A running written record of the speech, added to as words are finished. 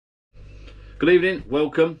Good evening,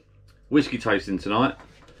 welcome. Whiskey tasting tonight.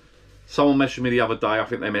 Someone messaged me the other day, I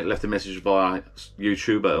think they left a message via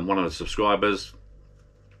YouTube and one of the subscribers.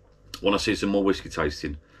 Want to see some more whiskey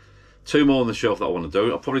tasting. Two more on the shelf that I want to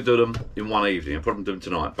do. I'll probably do them in one evening. I'll probably do them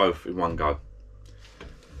tonight, both in one go.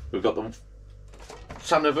 We've got the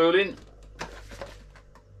Tamnavulin,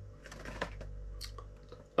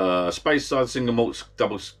 Speyside single malt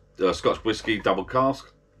double Scotch whiskey double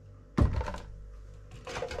cask.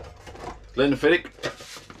 Glenfiddich,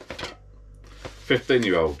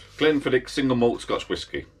 15-year-old Glenfiddich single malt Scotch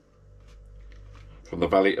whiskey from the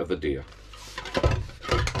Valley of the Deer.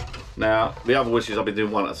 Now, the other whiskies I've been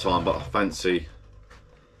doing one at a time, but I fancy,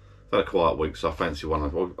 I've had a quiet week, so I fancy one.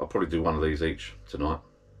 I'll probably do one of these each tonight.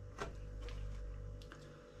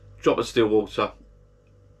 Drop of still water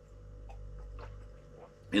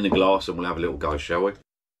in the glass and we'll have a little go, shall we?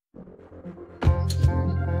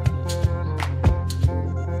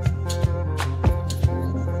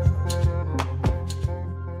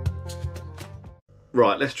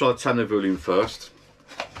 Right, let's try the Tamnavulin first.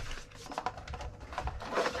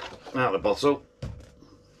 Out of the bottle.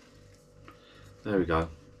 There we go.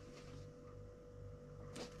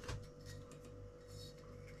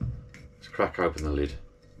 Let's crack open the lid.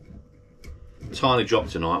 Tiny drop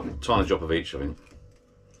tonight, tiny drop of each, I think.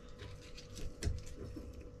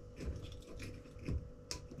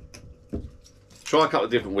 Try a couple of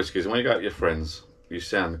different whiskies, and when you go out with your friends, you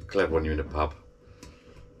sound clever when you're in a pub.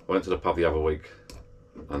 I went to the pub the other week,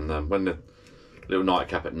 and when the little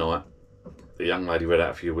nightcap at night, the young lady read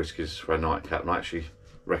out a few whiskies for a nightcap, and I actually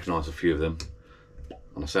recognised a few of them,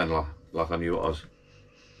 and I sounded like I knew what I was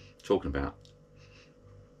talking about.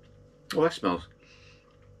 Oh, that smells.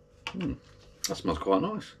 That smells quite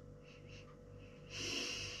nice.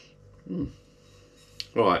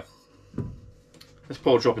 Right, let's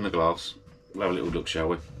pour a drop in the glass. We'll have a little look, shall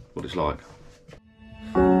we? What it's like.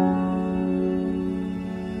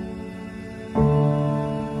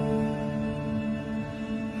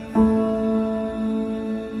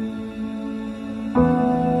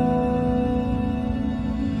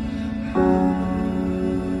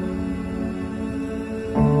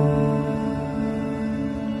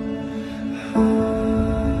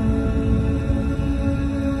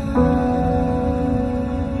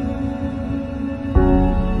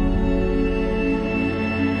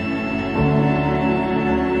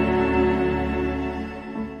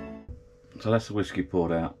 So that's the whiskey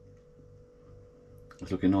poured out.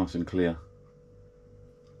 It's looking nice and clear.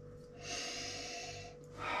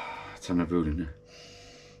 Tamnavulin.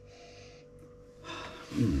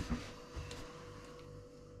 A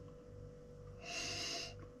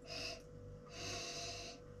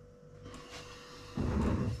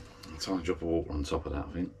tiny drop of water on top of that,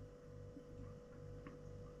 I think.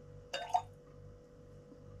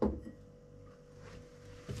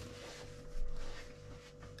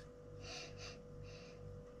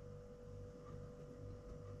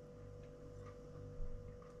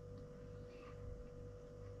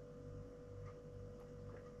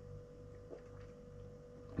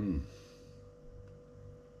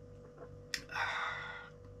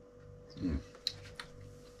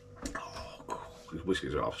 Oh, these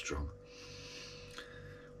whiskies are half strong.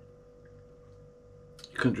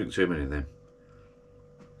 You couldn't drink too many of them.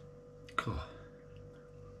 God.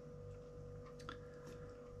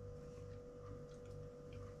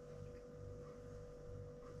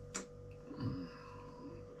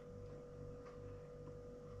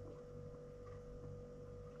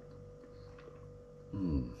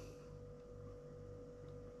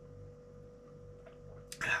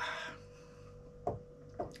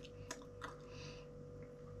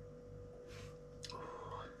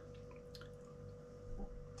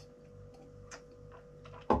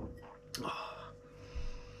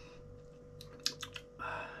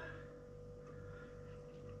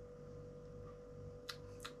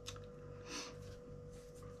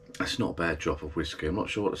 That's not a bad drop of whiskey. I'm not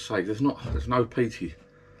sure what to say. There's no peaty.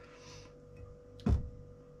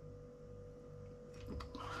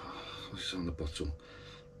 What's on the bottle?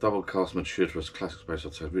 Double cask matured for a classic space.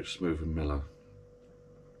 I'd say rich, smooth, and mellow.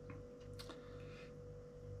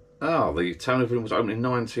 Oh, the Tamnavulin was opened in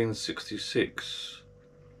 1966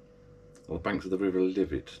 on the banks of the River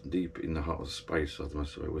Livet, deep in the heart of the Speyside, the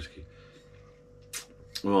most of it whiskey.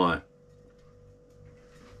 Right.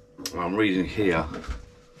 Well, I'm reading here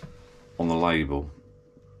on the label.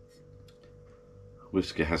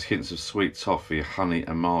 Whiskey has hints of sweet toffee, honey,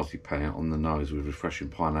 and marzipan on the nose, with refreshing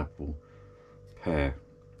pineapple, pear,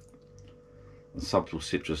 and subtle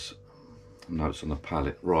citrus notes on the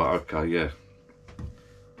palate. Right, okay, yeah.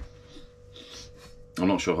 I'm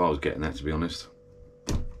not sure if I was getting that, to be honest.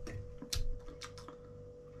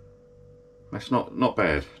 That's not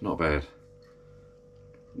bad, not bad.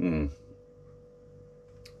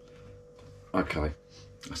 Okay.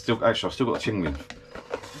 I've still got the tingling.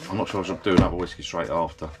 I'm not sure I should do another whiskey straight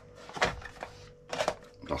after.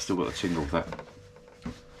 But I've still got the tingle of that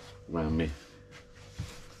around me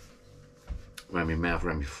mouth,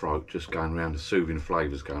 around my throat, just going around, the soothing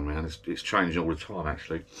flavours going around. It's changing all the time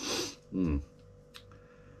actually. Now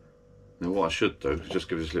what I should do is just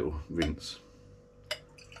give this a little rinse.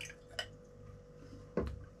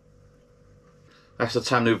 That's the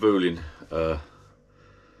Tamnavulin, a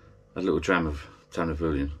little dram of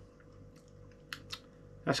Tamnavulin.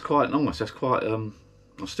 That's quite nice. That's quite. I'm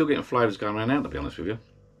still getting flavours going around now, to be honest with you.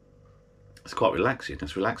 It's quite relaxing.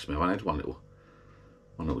 It's relaxed me. I had one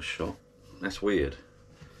little shot. That's weird.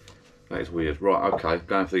 That is weird. Right. Okay.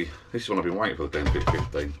 Going for the. This is one I've been waiting for. The Glenfiddich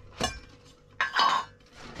 15. I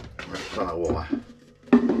don't know why.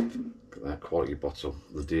 Look at that quality bottle.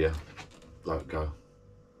 The deer logo.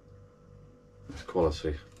 It's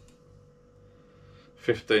quality.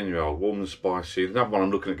 15-year-old, warm and spicy. Another one I'm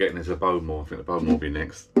looking at getting is a Bowmore. I think the Bowmore will be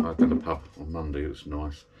next. I had done the pub on Monday. It was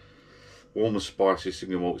nice. Warm and spicy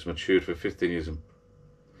single malt is matured for 15 years in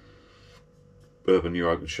bourbon, new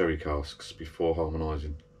oak and sherry casks before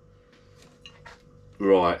harmonising.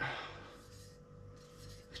 Right.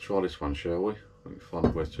 Let's try this one, shall we? Let me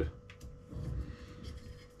find where to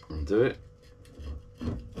undo it.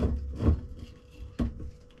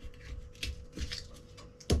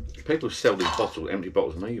 People sell these bottles, empty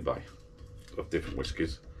bottles on eBay of different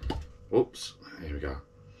whiskies. Oops, here we go.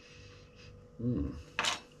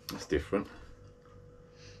 That's different.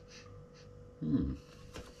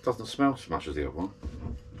 Doesn't smell as much as the other one.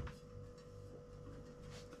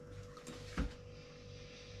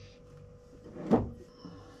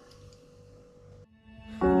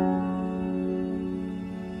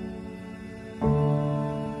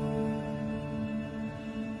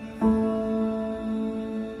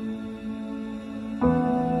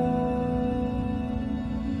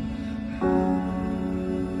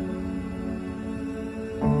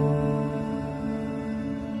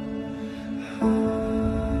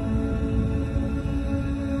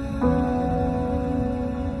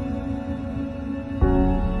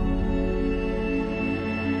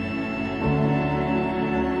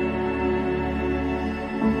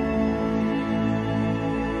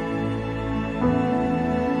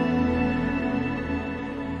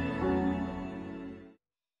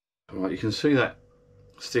 Right, you can see that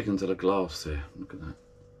sticking to the glass there. Look at that.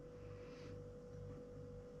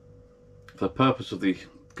 For the purpose of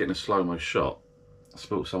getting a slow-mo shot, I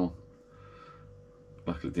spilt some.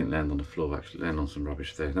 Luckily it didn't land on the floor, actually land on some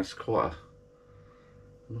rubbish there. That's quite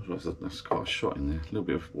that's quite a shot in there. A little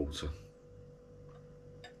bit of water.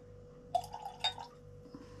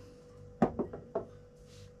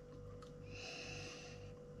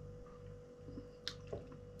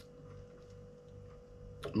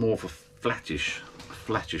 More of a flattish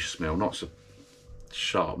smell, not so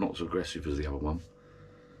sharp, not so aggressive as the other one.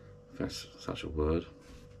 If that's such a word.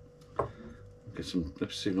 Let's see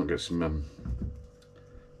if I can get some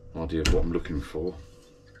idea of what I'm looking for.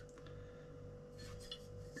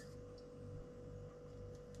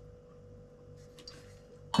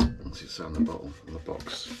 Once it's on the bottle, on the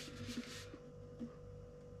box.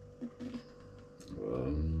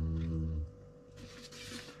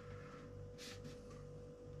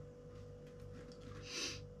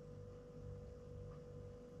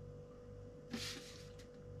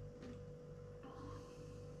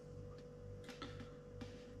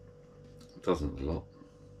 Doesn't a lot.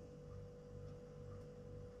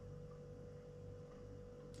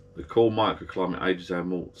 The cool microclimate ages our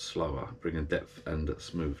malt slower, bringing depth and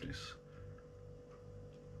smoothness.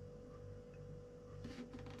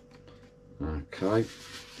 Okay.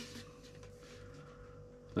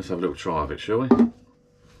 Let's have a little try of it, shall we?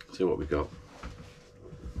 See what we got.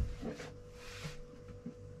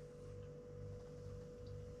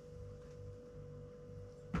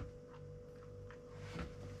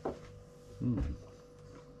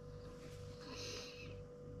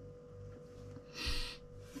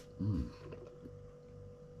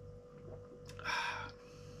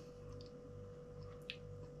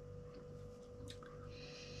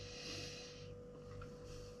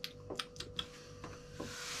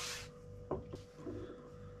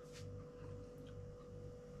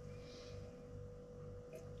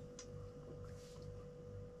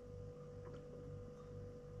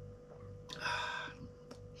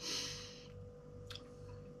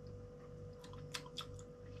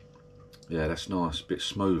 Yeah, that's nice, a bit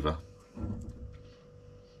smoother.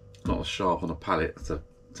 Not as sharp on the palate as the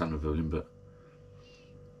Tamnavulin, but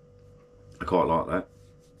I quite like that.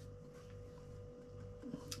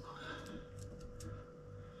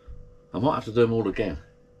 might have to do them all again.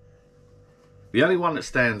 The only one that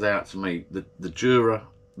stands out to me, the Jura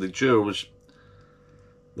was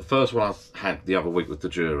the first one I had the other week with the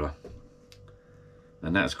Jura,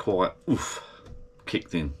 and that's quite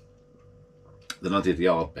kicked in. Then I did the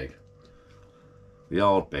Ardbeg. The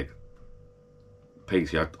Ardbeg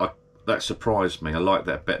peaty, that surprised me. I liked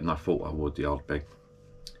that better than I thought I would, the Ardbeg.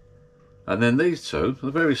 And then these two are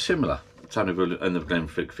very similar. Tamnavulin and the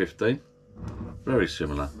Glenfiddich 15, very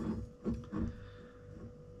similar.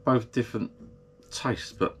 Both different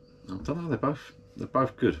tastes, but I don't know. They're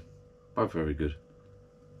both good, both very good.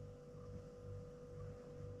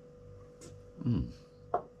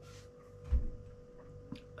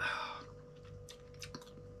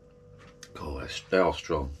 God, they are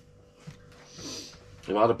strong. If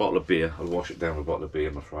I had a bottle of beer, I'd wash it down with a bottle of beer,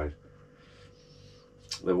 I'm afraid.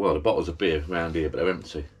 Well, the bottles of beer around here, but they're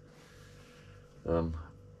empty.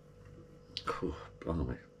 Cool,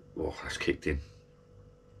 blimey. Oh, that's kicked in.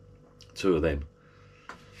 Two of them.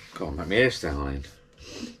 God, make my hair stand on end.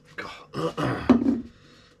 God.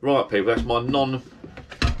 Right, people, that's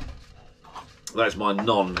my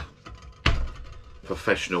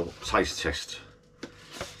non-professional taste test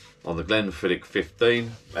on the Glenfiddich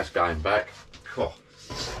 15. That's going back. Oh,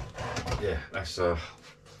 yeah, that's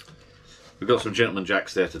we've got some gentleman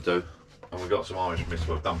jacks there to do, and we've got some Irish mist.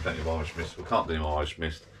 We've done plenty of Irish mist. We can't do any more Irish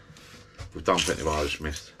mist. We've done plenty of Irish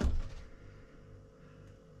mist.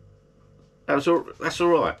 That's all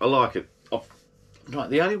right. I like it. Right,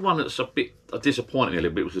 the only one that's a bit disappointed me a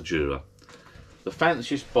little bit was the Jura. The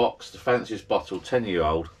fanciest box, the fanciest bottle,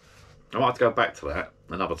 10-year-old. I might have to go back to that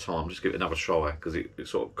another time, just give it another try, because it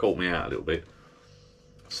sort of caught me out a little bit.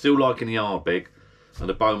 Still liking the Ardbeg, and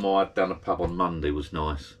the Beaumont I had down the pub on Monday was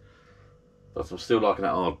nice. But I'm still liking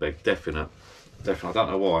that Ardbeg, definite. I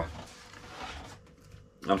don't know why.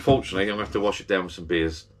 Unfortunately, I'm going to have to wash it down with some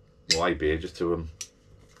beers, or a beer, just to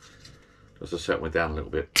settle me down a little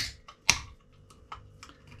bit.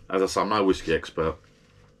 As I say, I'm no whiskey expert.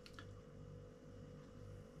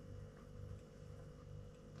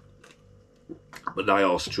 But they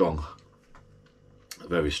are strong.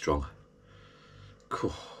 Very strong.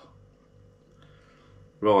 Cool.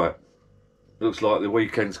 Right. Looks like the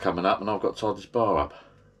weekend's coming up and I've got to tie this bar up.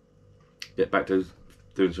 Get back to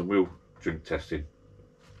doing some real drink testing.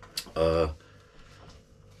 Going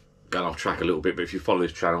off track a little bit, but if you follow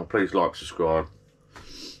this channel, please like, subscribe.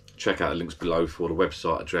 Check out the links below for the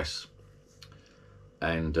website address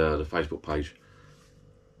and the Facebook page.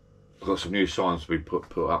 I've got some new signs to be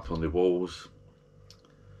put up on the walls.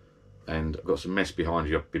 And I've got some mess behind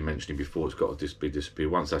you I've been mentioning before. It's got to disappear.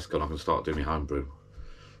 Once that's gone, I can start doing my homebrew,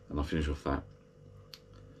 and I'll finish off that.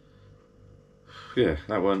 Yeah,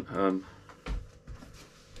 that one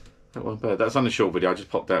bad. That's only a short video. I just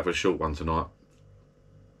popped out for a short one tonight.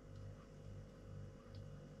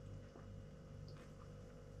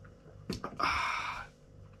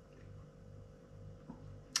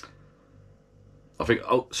 I think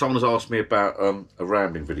someone has asked me about a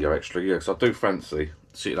rambling video actually. Yeah, because I do fancy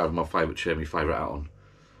sitting over my favourite chair, my favourite hat on,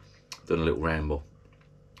 doing a little ramble.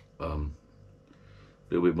 A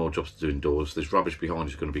little bit more jobs to do indoors. There's rubbish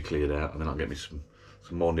behind you, going to be cleared out, and then I'll get me some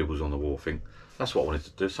more nibbles on the wall. I think that's what I wanted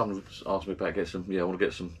to do. Someone asked me about I want to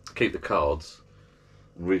get some, keep the cards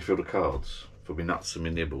and refill the cards for my nuts and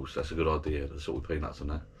my nibbles. That's a good idea. That's all peanuts and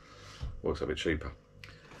that. Works a bit cheaper.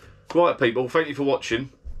 Right, people, thank you for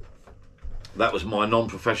watching. That was my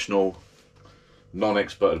non-professional,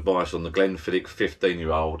 non-expert advice on the Glenfiddich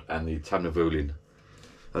 15-year-old and the Tamnavulin.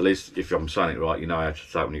 At least, if I'm saying it right, you know how to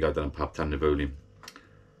say it when you go down a pub, Tamnavulin.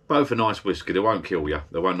 Both are nice whiskey. They won't kill you.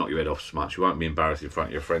 They won't knock your head off so much. You won't be embarrassed in front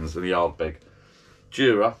of your friends. And the Ardbeg.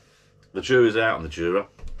 Jura. The Jura's out on the Jura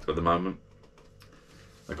at the moment.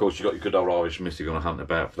 Of course, you've got your good old Irish mist. You're going to hunt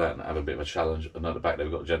about for that and have a bit of a challenge. And at the back there,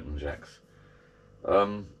 we've got Gentleman Jacks.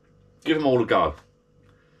 Give them all a go.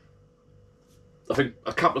 I think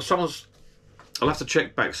a couple of I'll have to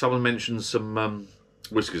check back. Someone mentioned some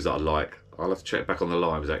whiskies that I like. I'll have to check back on the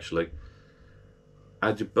lives actually.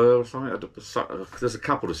 Adjubur or something. There's a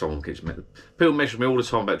couple of someone keeps mentioning. People mention me all the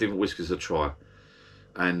time about different whiskies to try,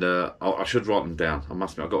 and I should write them down. I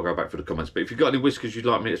must admit, I've got to go back for the comments. But if you've got any whiskies you'd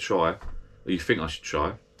like me to try, or you think I should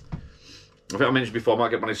try, I think I mentioned before I might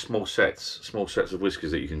get one of these small sets of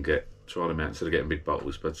whiskies that you can get. Try them out instead of getting big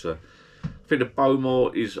bottles. But I think the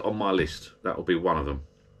Beaumont is on my list. That will be one of them.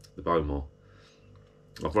 The Beaumont.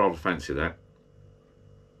 I'd rather fancy that.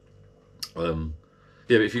 Yeah,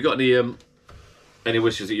 but if you've got any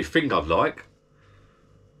whiskies that you think I'd like,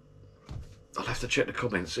 I'll have to check the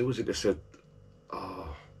comments. Who was it that said,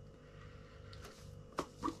 oh,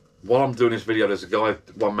 while I'm doing this video, there's a guy,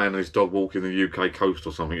 one man and his dog walking the UK coast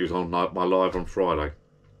or something. He was on my live on Friday.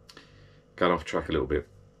 Going off track a little bit.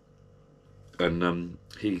 And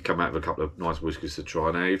he come out with a couple of nice whiskies to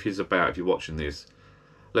try. Now, if you're watching this,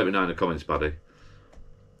 let me know in the comments, buddy.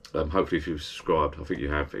 Hopefully, if you've subscribed, I think you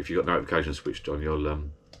have. If you've got notifications switched on,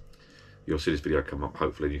 you'll see this video come up.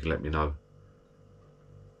 Hopefully, you can let me know.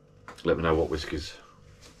 Let me know what whiskies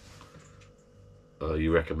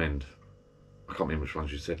you recommend. I can't remember which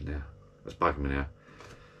ones you said now. That's bugging me now.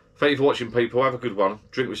 Thank you for watching, people. Have a good one.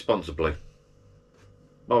 Drink responsibly.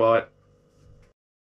 Bye bye.